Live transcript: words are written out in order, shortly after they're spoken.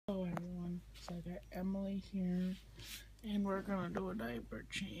got Emily here, and we're gonna do a diaper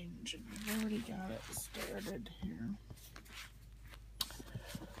change. And we've already got it started here.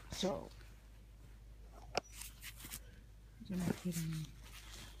 So, we're gonna put in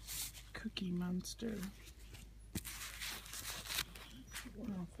Cookie Monster. We're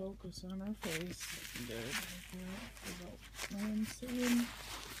gonna focus on her face. Good. Without no one seeing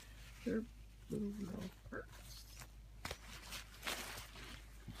her little girl first.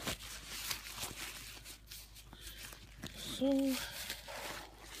 So,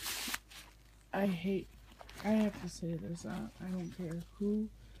 I have to say this, I don't care who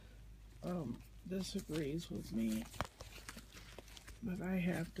disagrees with me, but I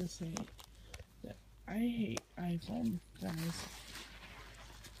have to say that I hate iPhone, guys.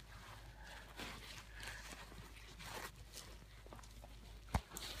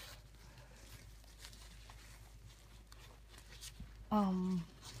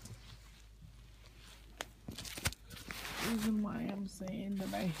 The reason why I'm saying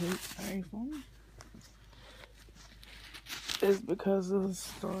that I hate iPhone is because of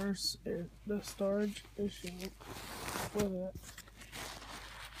the storage issue with it.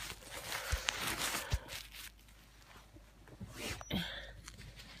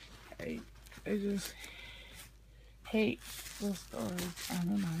 I just hate the storage on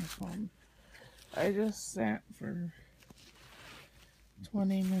an iPhone. I just sat for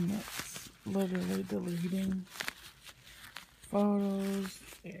 20 minutes literally deleting photos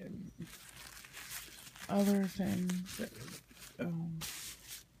and other things that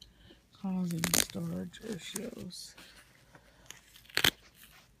causing storage issues.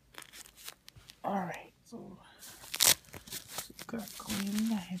 Alright, so she's got clean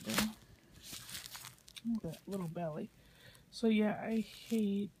diaper. That little belly. So yeah, I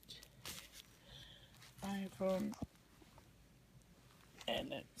hate iPhone,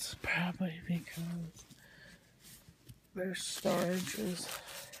 and it's probably because their storage is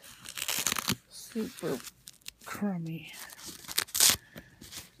super crummy.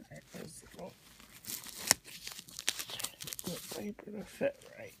 Alright, there's a little diaper to fit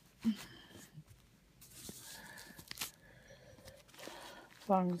right. As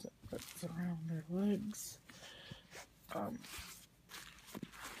long as it fits around their legs.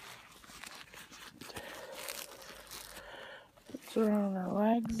 Fits around their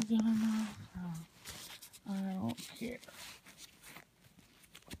legs good enough. I don't care.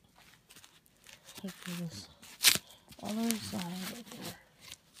 Except for this other side of the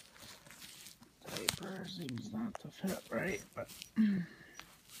diaper seems not to fit right, but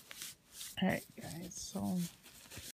alright guys, so